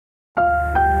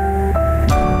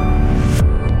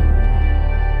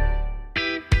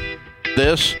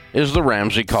This is the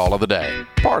Ramsey Call of the Day,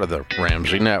 part of the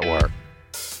Ramsey Network.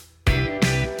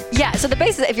 Yeah, so the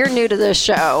basis, if you're new to this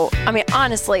show, I mean,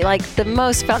 honestly, like the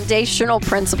most foundational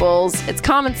principles, it's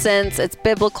common sense, it's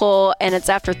biblical, and it's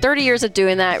after 30 years of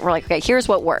doing that, we're like, okay, here's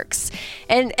what works.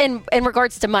 And in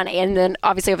regards to money, and then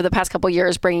obviously over the past couple of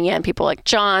years, bringing in people like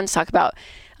John to talk about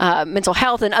mental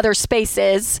health and other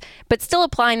spaces, but still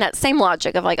applying that same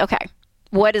logic of like, okay,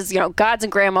 what is, God's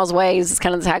and grandma's ways is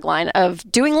kind of the tagline of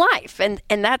doing life, and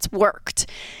that's worked.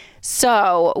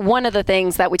 So one of the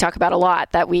things that we talk about a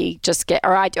lot that we just get,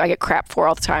 or I get crap for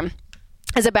all the time,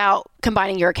 is about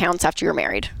combining your accounts after you're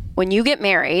married. When you get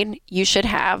married, you should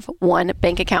have one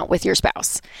bank account with your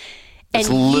spouse. It's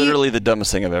literally the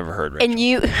dumbest thing I've ever heard, Rachel. And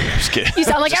you, just kidding. You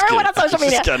sound like everyone on social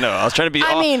media. No, I was trying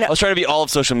to be all of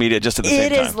social media just at the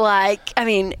same time. It is like, I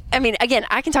mean, again,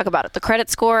 I can talk about it, the credit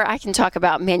score, I can talk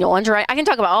about manual underwriting, I can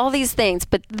talk about all these things,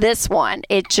 but this one,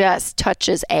 it just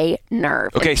touches a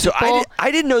nerve. Okay, so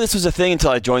I didn't know this was a thing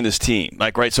until I joined this team.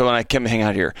 Like, right, so when I came to hang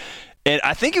out here, and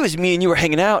I think it was me and you were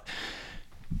hanging out,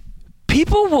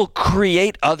 people will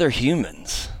create other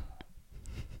humans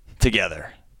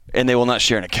together, and they will not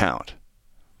share an account.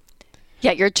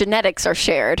 Yeah, your genetics are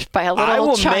shared by a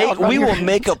little child. We will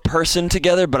make a person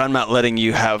together, but I'm not letting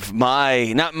you have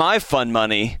not my fun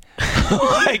money.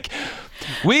 Like,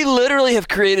 we literally have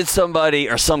created somebody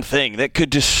or something that could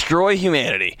destroy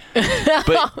humanity.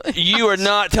 But you are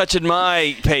not touching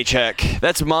my paycheck.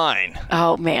 That's mine.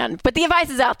 Oh, man. But the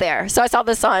advice is out there. So I saw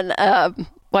this on, I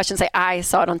shouldn't say I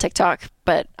saw it on TikTok,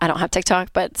 but I don't have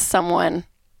TikTok, but someone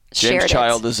James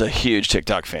Child is a huge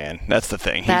TikTok fan. That's the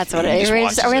thing. That's what it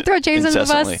is. Are we going to throw James under the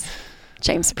bus?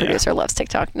 James, the producer, loves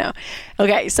TikTok. No.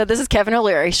 Okay, so this is Kevin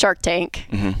O'Leary, Shark Tank.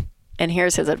 Mm-hmm. And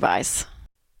here's his advice.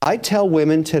 I tell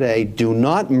women today, do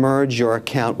not merge your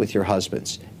account with your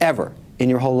husband's, ever, in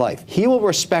your whole life. He will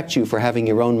respect you for having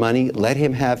your own money. Let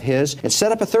him have his. And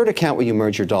set up a third account where you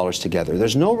merge your dollars together.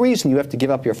 There's no reason you have to give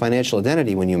up your financial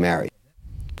identity when you marry.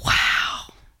 Wow.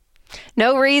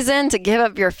 No reason to give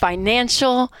up your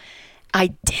financial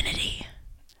identity.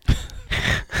 I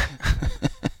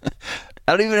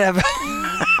don't even have...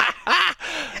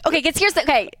 Okay, here's the...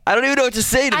 Okay. I don't even know what to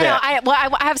say to that.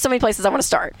 I have so many places I want to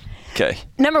start. Okay.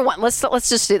 Number one, let's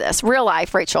just do this. Real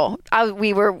life, Rachel.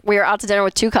 We were out to dinner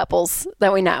with two couples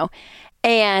that we know,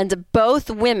 and both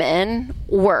women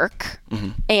work,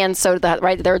 and so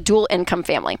right, they're a dual income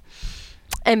family.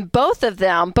 And both of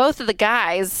the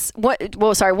guys, one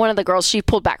of the girls, she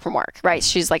pulled back from work, right?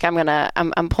 She's like,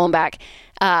 I'm pulling back.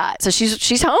 So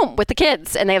she's home with the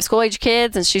kids, and they have school age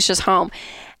kids, and she's just home.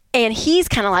 And he's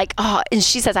kind of like, and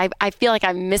she says, I feel like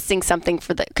I'm missing something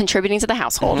for contributing to the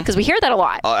household, because we hear that a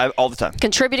lot. All the time.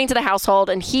 Contributing to the household,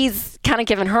 and he's kind of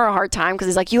giving her a hard time because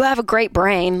he's like, you have a great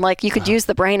brain, like you could use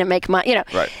the brain and make money,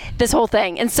 right. This whole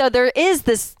thing. And so there is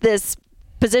this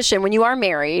position when you are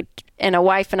married and a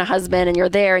wife and a husband, and you're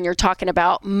there and you're talking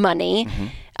about money,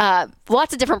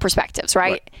 lots of different perspectives,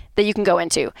 right, that you can go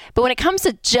into. But when it comes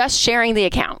to just sharing the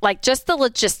account, like just the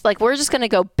like we're just going to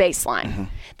go baseline,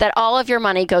 that all of your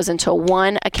money goes into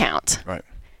one account. Right.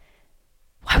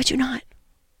 Why would you not?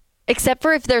 Except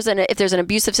for if there's an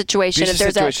abusive situation, if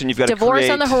there's you've got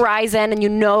divorce on the horizon, and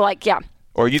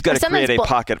or you've got to create a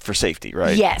pocket for safety,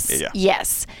 right? Yes.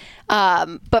 Yes.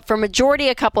 But for majority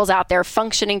of couples out there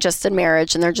functioning just in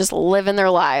marriage, and they're just living their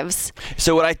lives.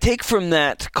 So what I take from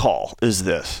that call is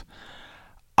this: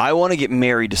 I want to get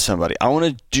married to somebody. I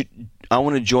want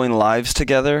to join lives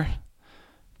together,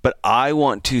 but I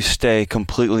want to stay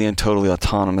completely and totally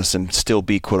autonomous and still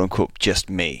be quote unquote just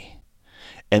me.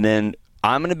 And then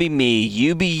I'm going to be me,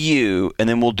 you be you, and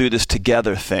then we'll do this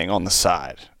together thing on the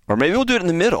side. Or maybe we'll do it in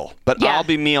the middle, but I'll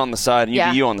be me on the side and you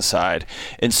be you on the side.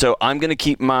 And so I'm going to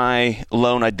keep my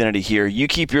lone identity here. You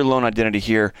keep your lone identity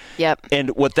here. Yep.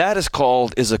 And what that is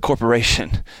called is a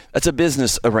corporation. That's a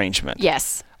business arrangement.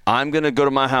 Yes. I'm going to go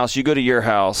to my house, you go to your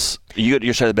house, you go to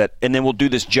your side of the bed, and then we'll do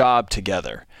this job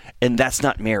together. And that's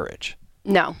not marriage.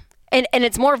 No. And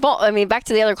it's more, back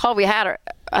to the other call we had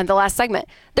on the last segment,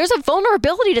 there's a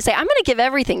vulnerability to say, I'm going to give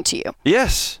everything to you.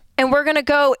 Yes. And we're going to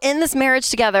go in this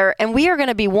marriage together, and we are going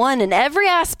to be one in every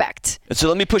aspect. And so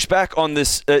let me push back on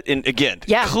this. And again,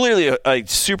 clearly a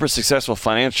super successful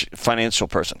financial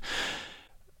person.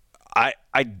 I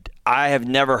have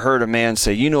never heard a man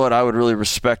say, you know what, I would really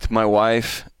respect my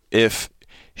wife if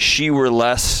she were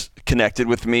less connected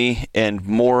with me and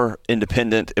more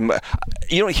independent. And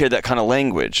you don't hear that kind of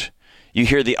language. You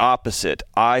hear the opposite.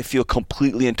 I feel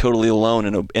completely and totally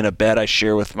alone in a bed I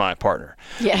share with my partner.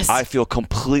 Yes. I feel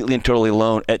completely and totally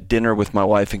alone at dinner with my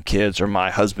wife and kids or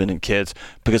my husband and kids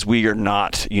because we are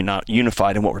not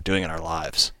unified in what we're doing in our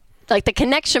lives. like the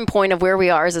connection point of where we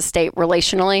are as a state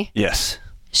relationally Yes.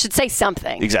 should say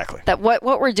something. Exactly. That what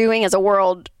we're doing as a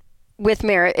world with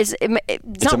marriage is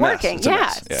it's not a mess. working. It's a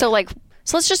mess. Yeah. So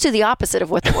let's just do the opposite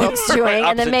of what the world's doing,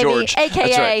 and then Opposite maybe, George. That's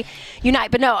AKA, right.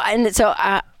 unite. But no, and so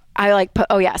I like put.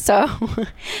 Oh yeah, so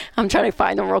I'm trying to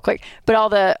find them real quick. But all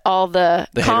the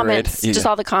comments, haterade. just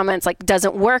all the comments, like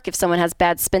doesn't work if someone has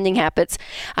bad spending habits.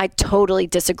 I totally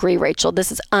disagree, Rachel.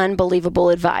 This is unbelievable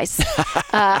advice.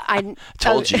 I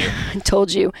Told you.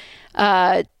 told you.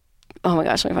 Oh my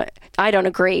gosh, I don't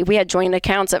agree. We had joint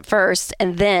accounts at first,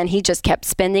 and then he just kept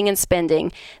spending and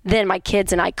spending. Then my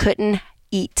kids and I couldn't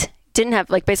eat. Didn't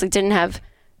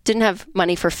have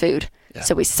money for food. Yeah.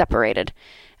 So we separated.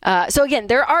 So again,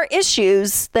 there are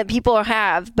issues that people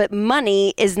have, but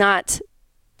money is not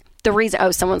the reason.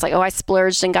 Oh, someone's like, oh, I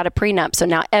splurged and got a prenup, so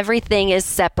now everything is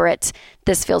separate.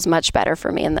 This feels much better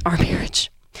for me in our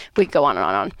marriage. We could go on and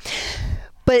on and on.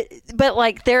 But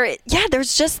like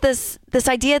there's just this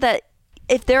idea that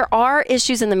if there are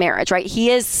issues in the marriage, right?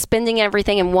 He is spending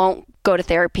everything and won't go to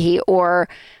therapy, or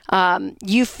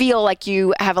you feel like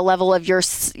you have a level of your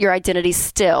identity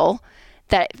still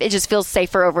that it just feels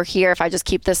safer over here if I just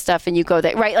keep this stuff and you go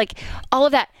there, right? Like all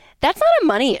of that. That's not a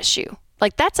money issue.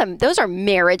 Like those are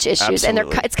marriage issues.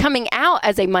 Absolutely. And it's coming out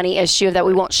as a money issue that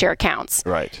we won't share accounts.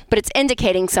 Right. But it's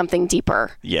indicating something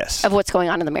deeper. Yes. Of what's going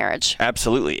on in the marriage.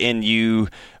 Absolutely. And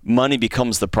money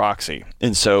becomes the proxy.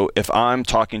 And so if I'm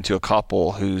talking to a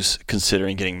couple who's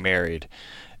considering getting married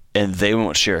and they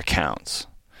won't share accounts,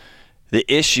 the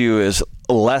issue is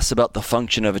less about the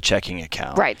function of a checking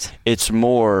account. Right. It's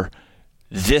more,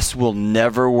 this will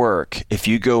never work if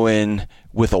you go in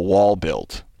with a wall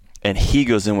built and he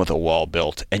goes in with a wall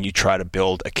built and you try to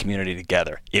build a community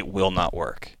together. It will not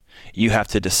work. You have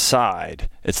to decide.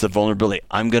 It's the vulnerability.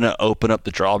 I'm going to open up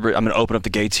the drawbridge. I'm going to open up the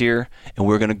gates here, and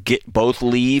we're going to both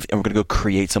leave, and we're going to go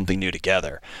create something new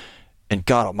together. And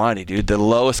God almighty, dude,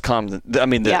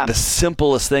 the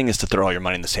simplest thing is to throw all your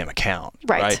money in the same account.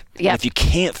 Right? Yeah. If you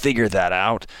can't figure that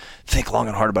out, think long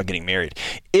and hard about getting married.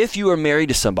 If you are married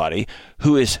to somebody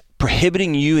who is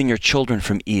prohibiting you and your children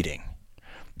from eating,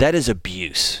 that is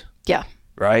abuse. Yeah.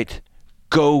 Right?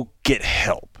 Go get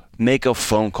help. Make a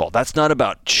phone call. That's not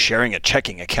about sharing a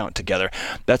checking account together.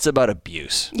 That's about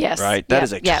abuse. Yes. Right? That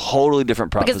is a totally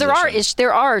different proposition. Because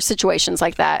there are situations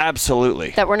like that.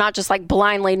 Absolutely. That we're not just like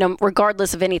blindly,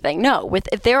 regardless of anything. No.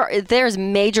 If there's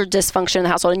major dysfunction in the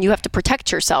household and you have to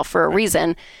protect yourself for a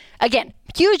reason, again,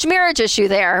 huge marriage issue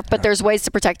there, but there's ways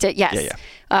to protect it, yes,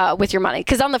 with your money.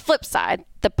 Because on the flip side,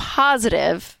 the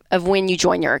positive of when you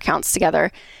join your accounts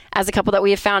together as a couple that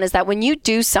we have found is that when you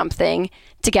do something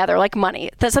together, like money,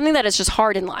 that's something that is just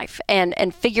hard in life,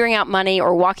 and figuring out money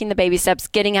or walking the baby steps,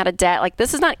 getting out of debt, like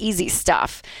this is not easy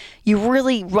stuff. You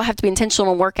really have to be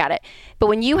intentional and work at it. But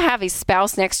when you have a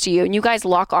spouse next to you and you guys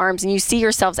lock arms and you see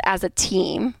yourselves as a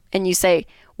team and you say,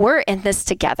 we're in this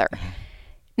together,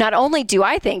 not only do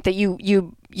I think that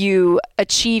you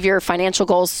achieve your financial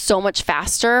goals so much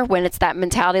faster when it's that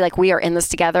mentality, like we are in this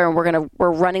together and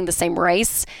we're running the same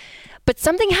race, but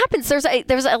something happens. There's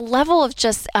a level of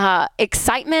just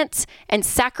excitement and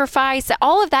sacrifice.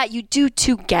 All of that you do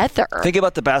together. Think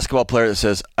about the basketball player that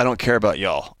says, I don't care about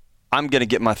y'all. I'm going to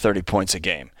get my 30 points a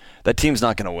game. That team's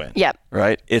not going to win. Yep.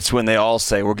 Right? It's when they all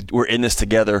say, we're in this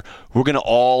together. We're going to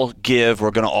all give.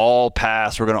 We're going to all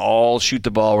pass. We're going to all shoot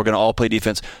the ball. We're going to all play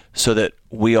defense so that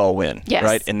we all win. Yes.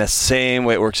 Right? In the same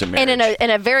way it works in marriage. And in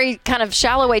a very kind of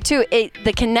shallow way, too,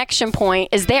 the connection point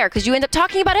is there because you end up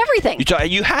talking about everything.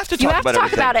 You have to talk about everything. You have to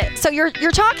talk about it. So you're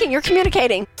talking. You're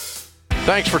communicating.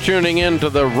 Thanks for tuning in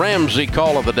to the Ramsey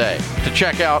Call of the Day. To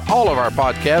check out all of our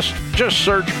podcasts, just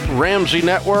search Ramsey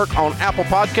Network on Apple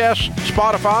Podcasts,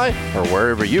 Spotify, or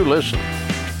wherever you listen.